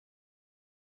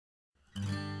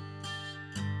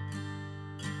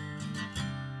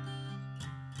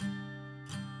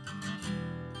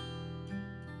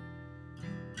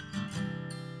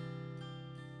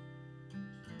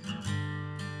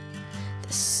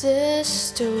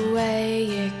This is the way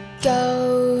it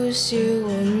goes. You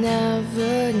will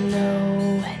never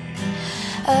know when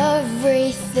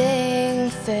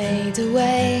everything fades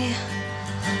away,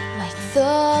 like the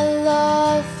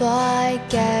love I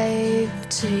gave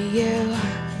to you.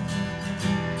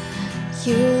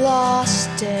 You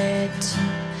lost it.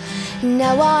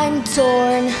 Now I'm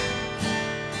torn.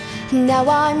 Now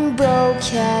I'm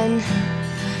broken.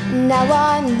 Now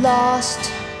I'm lost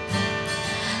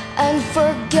and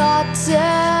forgotten.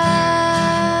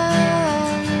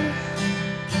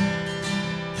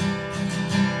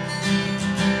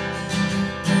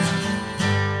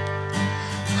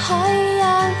 I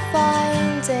am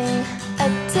finding a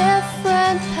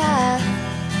different path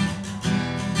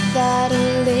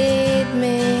that'll lead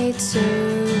me to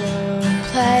a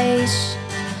place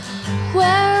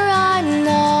where I'm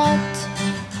not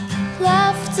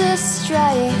left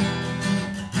astray.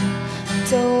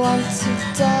 Don't want to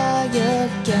die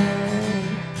again.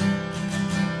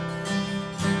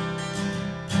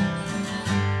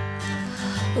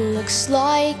 Looks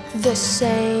like the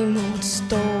same old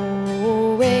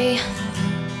story,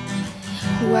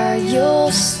 where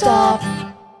you'll stop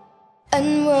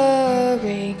and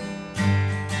worry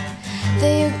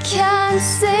that you can't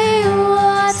see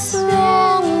what's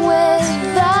wrong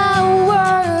with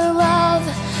our love.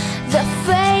 The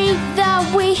faith that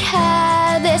we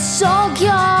had is all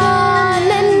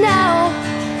gone, and now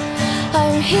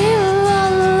I'm here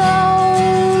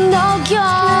alone, all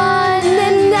gone,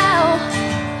 and now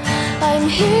I'm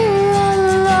here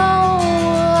alone,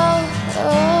 oh,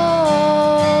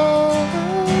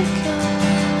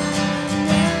 gone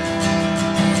now.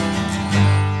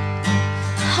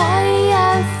 I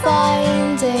am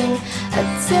finding a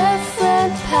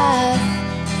different path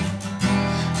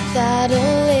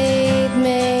that'll lead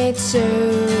me to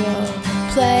a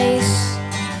place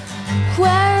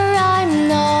where I'm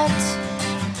not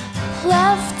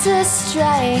left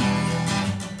astray.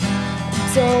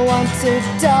 Don't want to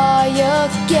die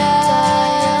again.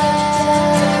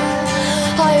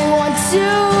 I want to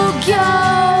go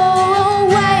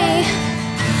away,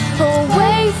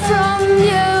 away from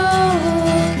you.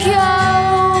 Go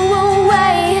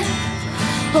away,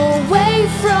 away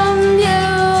from you.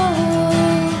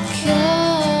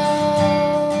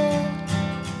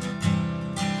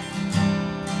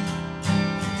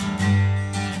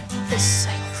 The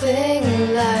cycling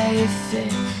life,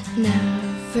 it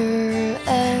never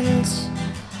ends.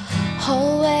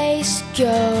 Always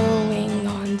going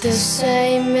on the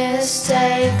same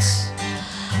mistakes.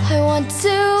 I want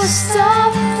to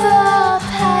stop the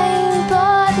pain,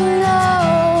 but no,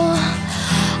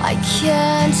 I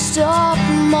can't stop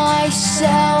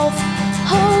myself.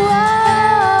 Oh, oh,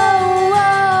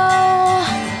 oh,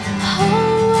 oh,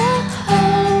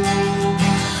 oh,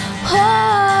 oh,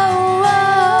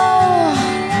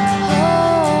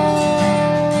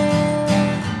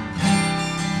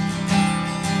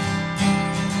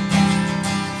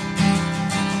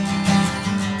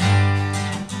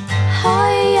 I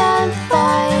am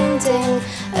finding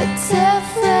a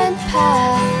different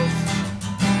path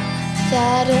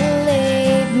that'll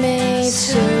lead me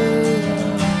to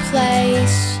a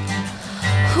place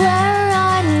where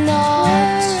I'm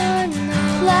not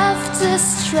left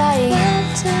astray.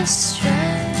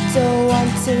 Don't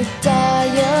want to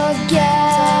die again.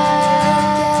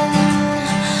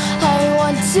 I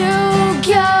want to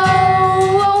go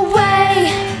away,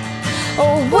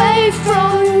 away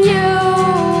from you.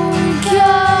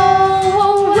 Go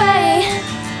away,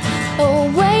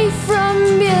 away from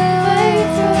you.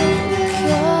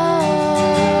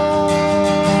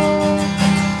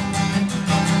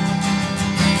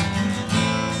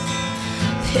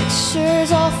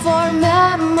 Pictures of our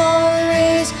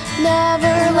memories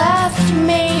never left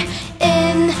me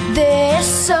in this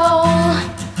soul.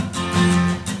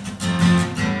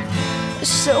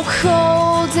 So cold.